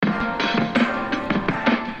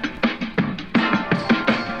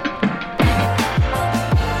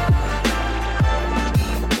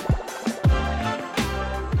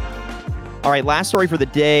All right, last story for the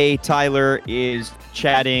day. Tyler is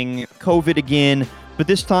chatting COVID again, but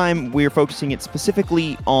this time we're focusing it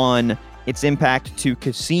specifically on its impact to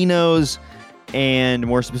casinos, and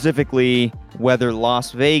more specifically, whether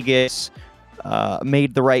Las Vegas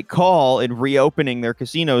made the right call in reopening their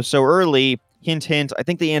casinos so early. Hint, hint. I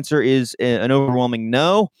think the answer is an overwhelming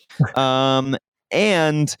no.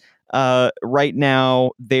 And right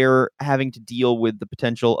now, they're having to deal with the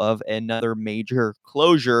potential of another major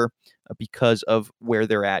closure because of where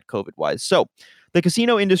they're at COVID-wise. So the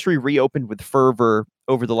casino industry reopened with fervor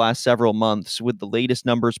over the last several months, with the latest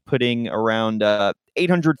numbers putting around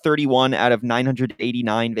 831 out of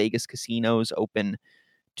 989 Vegas casinos open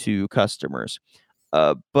to customers.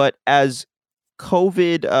 But as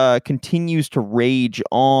COVID continues to rage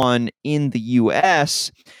on in the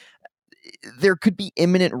U.S., there could be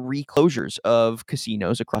imminent reclosures of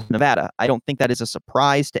casinos across Nevada. I don't think that is a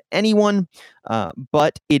surprise to anyone,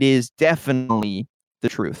 but it is definitely the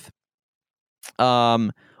truth.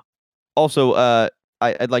 Also,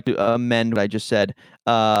 I'd like to amend what I just said.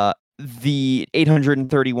 The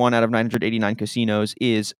 831 out of 989 casinos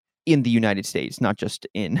is in the United States, not just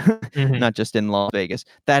in not just in Las Vegas.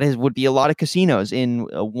 Would be a lot of casinos in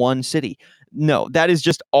one city. No, that is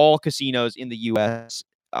just all casinos in the U.S.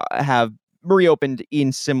 Have reopened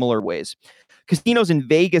in similar ways. Casinos in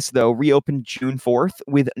Vegas, though, reopened June 4th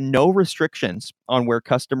with no restrictions on where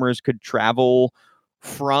customers could travel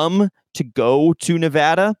from to go to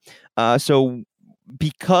Nevada. So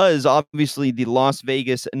because obviously the Las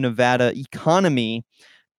Vegas, Nevada economy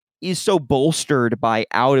is so bolstered by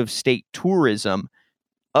out-of-state tourism,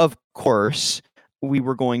 of course, we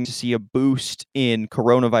were going to see a boost in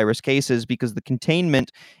coronavirus cases because the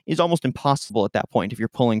containment is almost impossible at that point if you're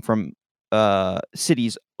pulling from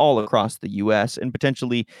cities all across the U.S. and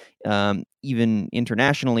potentially even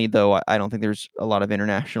internationally, though I don't think there's a lot of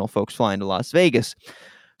international folks flying to Las Vegas.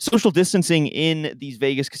 Social distancing in these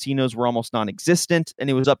Vegas casinos were almost non-existent, and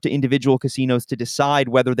it was up to individual casinos to decide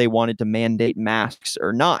whether they wanted to mandate masks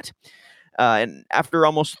or not. And after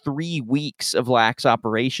almost 3 weeks of lax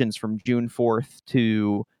operations from June 4th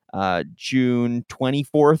to June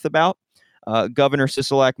 24th, Governor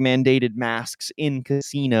Sisolak mandated masks in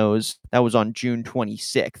casinos. That was on June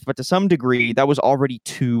 26th. But to some degree, that was already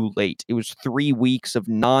too late. It was 3 weeks of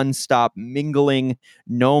nonstop mingling,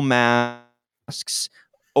 no masks,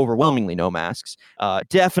 overwhelmingly no masks,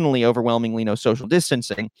 definitely overwhelmingly no social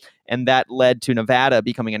distancing. And that led to Nevada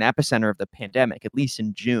becoming an epicenter of the pandemic, at least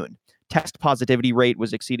in June. Test positivity rate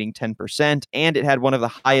was exceeding 10%, and it had one of the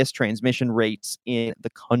highest transmission rates in the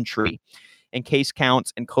country. And case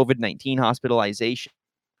counts and COVID-19 hospitalizations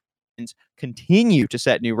continue to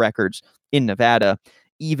set new records in Nevada,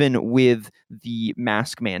 even with the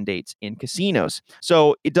mask mandates in casinos.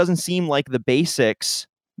 So it doesn't seem like the basics,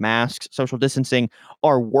 masks, social distancing,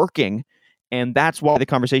 are working. And that's why the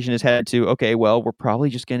conversation is headed to, okay, well, we're probably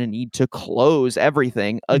just going to need to close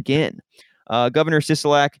everything again. Governor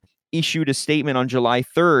Sisolak issued a statement on July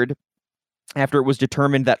 3rd after it was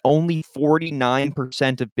determined that only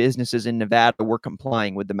 49% of businesses in Nevada were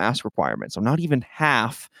complying with the mask requirement. So not even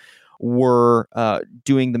half were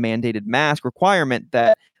doing the mandated mask requirement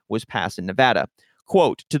that was passed in Nevada.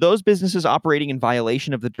 Quote, to those businesses operating in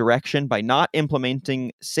violation of the direction by not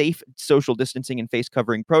implementing safe social distancing and face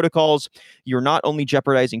covering protocols, you're not only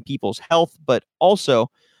jeopardizing people's health, but also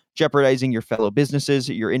jeopardizing your fellow businesses,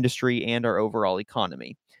 your industry, and our overall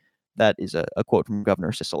economy. That is a quote from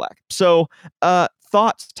Governor Sisolak. So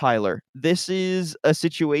thoughts, Tyler? This is a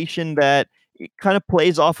situation that kind of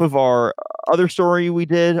plays off of our other story we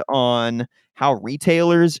did on how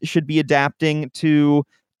retailers should be adapting to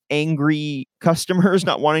angry customers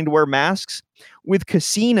not wanting to wear masks. With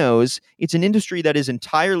casinos, it's an industry that is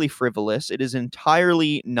entirely frivolous. It is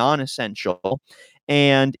entirely non-essential,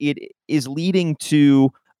 and it is leading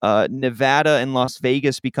to Nevada and Las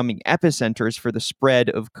Vegas becoming epicenters for the spread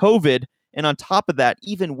of COVID. And on top of that,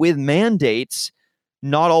 even with mandates,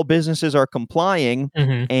 not all businesses are complying.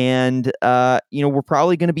 And, we're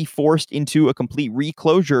probably going to be forced into a complete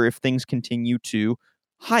reclosure if things continue to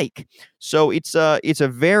hike. So it's a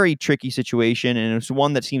very tricky situation, and it's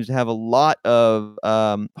one that seems to have a lot of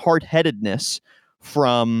hard-headedness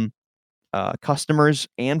from customers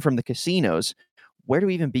and from the casinos. Where do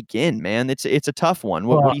we even begin, man? It's a tough one.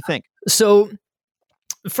 What do you think? So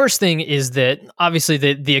first thing is that obviously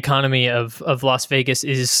the economy of Las Vegas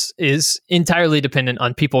is entirely dependent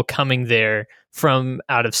on people coming there from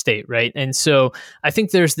out of state, right? And so I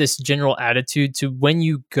think there's this general attitude to when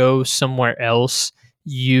you go somewhere else,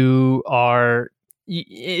 you are,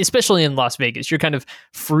 especially in Las Vegas, you're kind of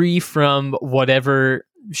free from whatever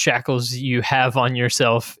shackles you have on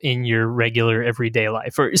yourself in your regular everyday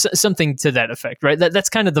life, or something to that effect, right? That's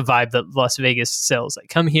kind of the vibe that Las Vegas sells, like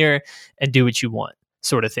come here and do what you want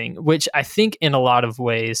sort of thing, which I think in a lot of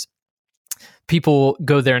ways people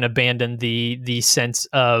go there and abandon the sense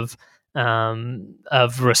of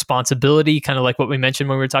responsibility, kind of like what we mentioned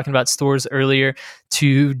when we were talking about stores earlier,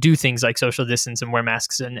 to do things like social distance and wear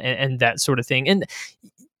masks and that sort of thing. And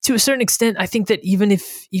to a certain extent, I think that even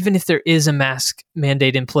if there is a mask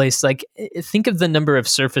mandate in place, like think of the number of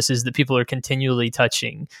surfaces that people are continually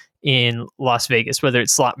touching in Las Vegas, whether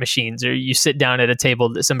it's slot machines or you sit down at a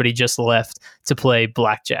table that somebody just left to play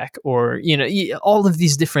blackjack, or all of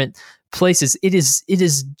these different places. It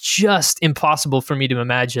is just impossible for me to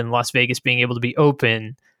imagine Las Vegas being able to be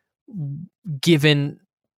open given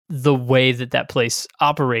the way that place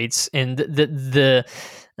operates, and the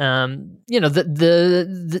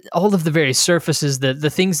all of the various surfaces, the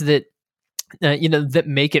things that that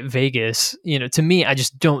make it Vegas. To me, I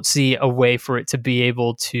just don't see a way for it to be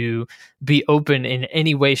able to be open in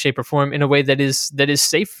any way, shape, or form in a way that is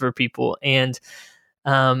safe for people. And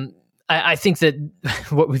I think that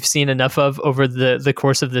what we've seen enough of over the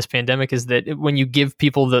course of this pandemic is that when you give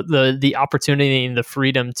people the opportunity and the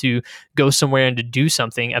freedom to go somewhere and to do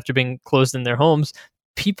something after being closed in their homes,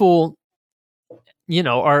 people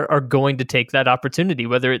are going to take that opportunity,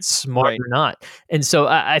 whether it's smart or not. And so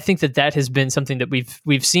I think that has been something that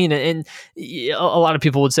we've seen. And a lot of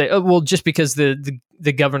people would say, oh, well, just because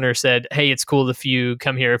the governor said, hey, it's cool if you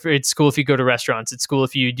come here, it's cool if you go to restaurants, it's cool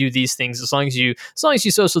if you do these things, as long as you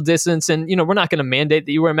social distance, and we're not going to mandate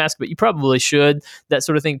that you wear a mask, but you probably should, that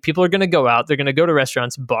sort of thing. People are going to go out, they're going to go to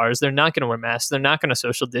restaurants, bars, they're not going to wear masks, they're not going to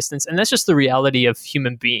social distance, and that's just the reality of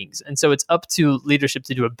human beings. And so it's up to leadership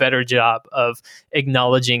to do a better job of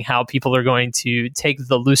acknowledging how people are going to take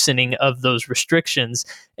the loosening of those restrictions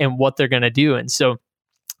and what they're going to do. And so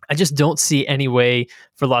I just don't see any way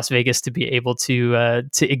for Las Vegas to be able to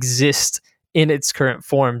exist in its current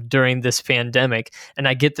form during this pandemic. And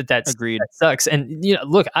I get that sucks. And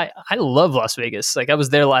look, I love Las Vegas. Like, I was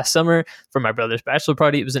there last summer for my brother's bachelor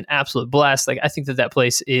party. It was an absolute blast. Like, I think that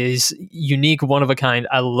place is unique, one of a kind.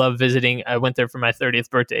 I love visiting. I went there for my 30th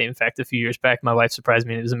birthday. In fact, a few years back, my wife surprised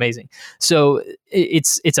me and it was amazing. So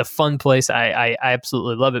it's a fun place. I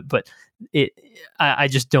absolutely love it, but I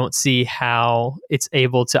just don't see how it's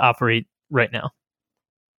able to operate right now.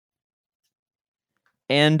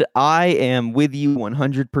 And I am with you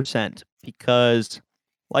 100% because,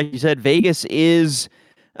 like you said, Vegas is,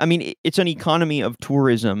 it's an economy of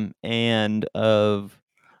tourism and of,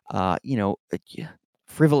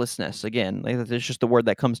 frivolousness. Again, like, that's just the word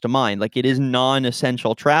that comes to mind. Like, it is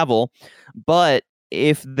non-essential travel, but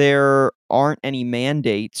if there aren't any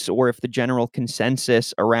mandates, or if the general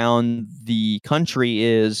consensus around the country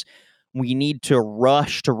is we need to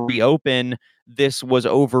rush to reopen, this was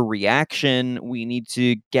overreaction, we need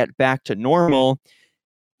to get back to normal,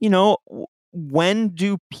 when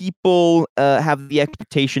do people have the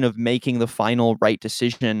expectation of making the final right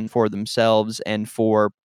decision for themselves and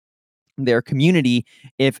for their community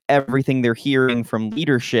if everything they're hearing from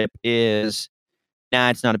leadership is, nah,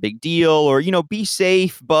 it's not a big deal, or, be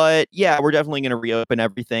safe, but yeah, we're definitely going to reopen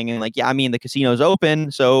everything. And like, yeah, the casino's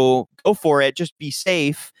open, so go for it, just be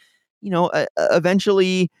safe.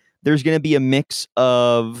 Eventually there's going to be a mix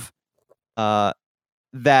of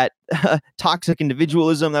that toxic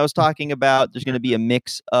individualism that I was talking about. There's going to be a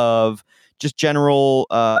mix of just general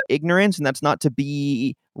ignorance, and that's not to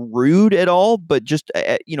be rude at all, but just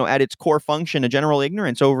at its core function, a general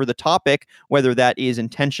ignorance over the topic, whether that is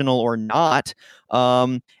intentional or not,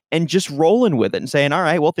 and just rolling with it and saying, all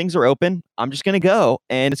right, well, things are open, I'm just going to go,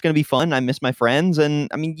 and it's going to be fun, I miss my friends. And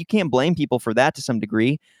you can't blame people for that to some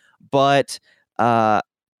degree, but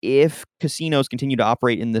if casinos continue to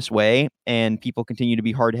operate in this way, and people continue to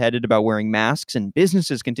be hard-headed about wearing masks, and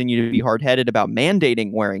businesses continue to be hard-headed about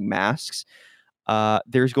mandating wearing masks,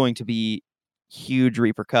 there's going to be huge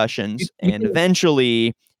repercussions. And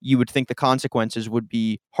eventually you would think the consequences would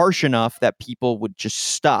be harsh enough that people would just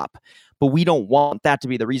stop. But we don't want that to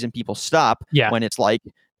be the reason people stop. When it's like,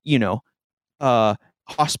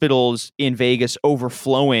 hospitals in Vegas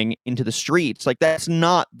overflowing into the streets. Like, that's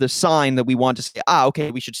not the sign that we want to say,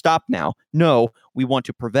 okay, we should stop now. No, we want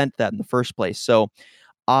to prevent that in the first place. So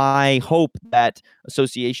I hope that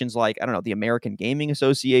associations like, the American Gaming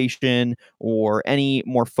Association, or any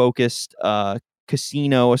more focused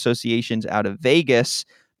casino associations out of Vegas,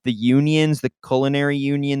 the unions, the culinary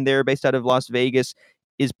union there based out of Las Vegas,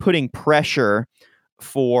 is putting pressure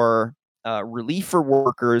for relief for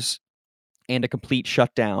workers and a complete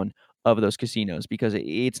shutdown of those casinos, because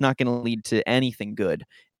it's not going to lead to anything good,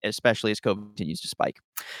 especially as COVID continues to spike.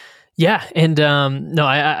 Yeah, and no,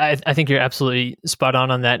 I think you're absolutely spot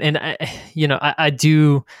on that, and I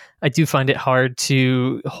do find it hard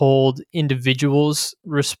to hold individuals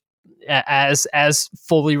as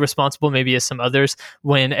fully responsible, maybe as some others,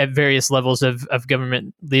 when at various levels of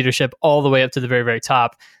government leadership, all the way up to the very, very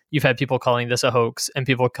top, you've had people calling this a hoax and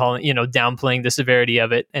people calling, downplaying the severity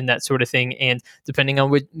of it and that sort of thing. And depending on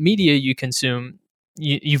what media you consume,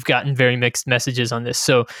 you've gotten very mixed messages on this.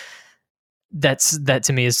 So that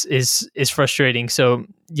to me is frustrating. So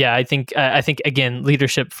yeah, I think again,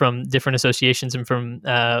 leadership from different associations and from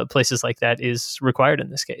places like that is required in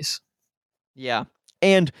this case. Yeah.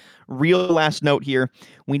 And real last note here,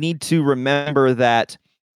 we need to remember that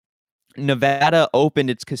Nevada opened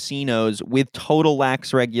its casinos with total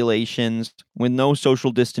lax regulations, with no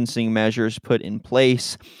social distancing measures put in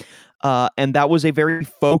place. And that was a very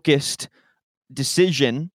focused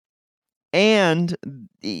decision. And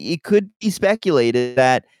it could be speculated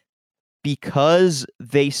that because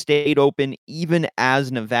they stayed open even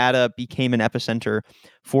as Nevada became an epicenter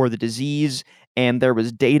for the disease, and there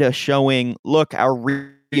was data showing, look, our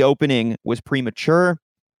reopening was premature,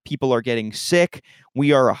 people are getting sick,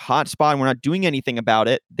 we are a hot spot, and we're not doing anything about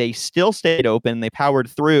it, they still stayed open, they powered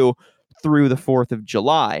through the 4th of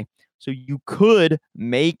July. So you could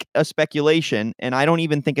make a speculation, and I don't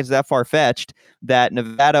even think it's that far-fetched, that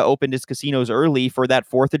Nevada opened its casinos early for that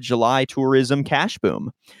 4th of July tourism cash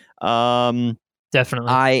boom. Definitely.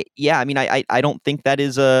 I don't think that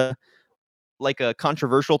is a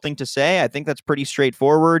controversial thing to say. I think that's pretty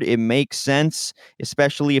straightforward. It makes sense,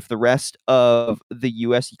 especially if the rest of the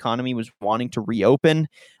U.S. economy was wanting to reopen.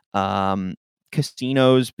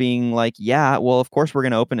 Casinos being like, yeah, well, of course we're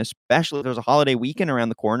going to open, especially if there's a holiday weekend around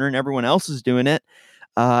the corner and everyone else is doing it.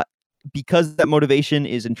 Because that motivation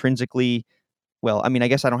is intrinsically, well, I mean, I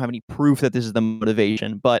guess I don't have any proof that this is the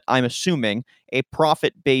motivation, but I'm assuming a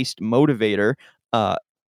profit-based motivator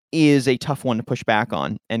is a tough one to push back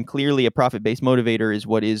on. And clearly a profit-based motivator is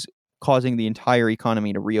what is causing the entire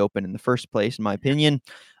economy to reopen in the first place, in my opinion.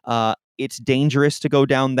 It's dangerous to go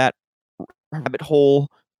down that rabbit hole,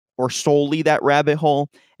 or solely that rabbit hole.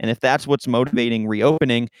 And if that's what's motivating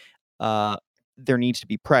reopening, there needs to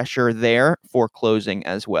be pressure there for closing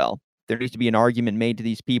as well. There needs to be an argument made to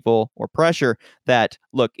these people, or pressure, that,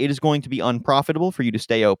 look, it is going to be unprofitable for you to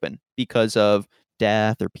stay open because of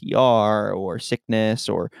death or PR or sickness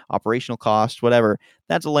or operational costs, whatever.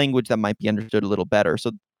 That's a language that might be understood a little better.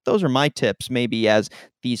 So those are my tips, maybe as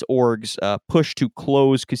these orgs push to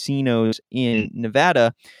close casinos in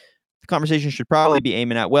Nevada. The conversation should probably be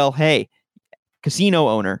aiming at, well, hey, casino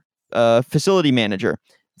owner, facility manager,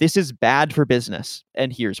 this is bad for business,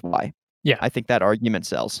 and here's why. Yeah, I think that argument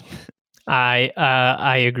sells.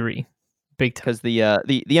 I agree, big time. Because the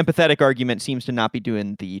empathetic argument seems to not be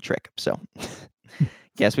doing the trick. So,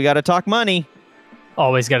 guess we got to talk money.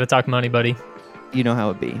 Always got to talk money, buddy. You know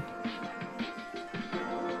how it be.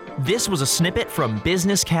 This was a snippet from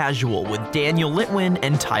Business Casual with Daniel Litwin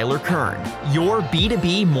and Tyler Kern, your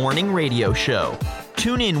B2B morning radio show.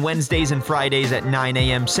 Tune in Wednesdays and Fridays at 9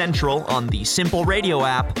 a.m. Central on the Simple Radio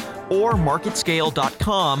app or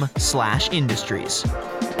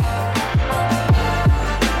marketscale.com/industries.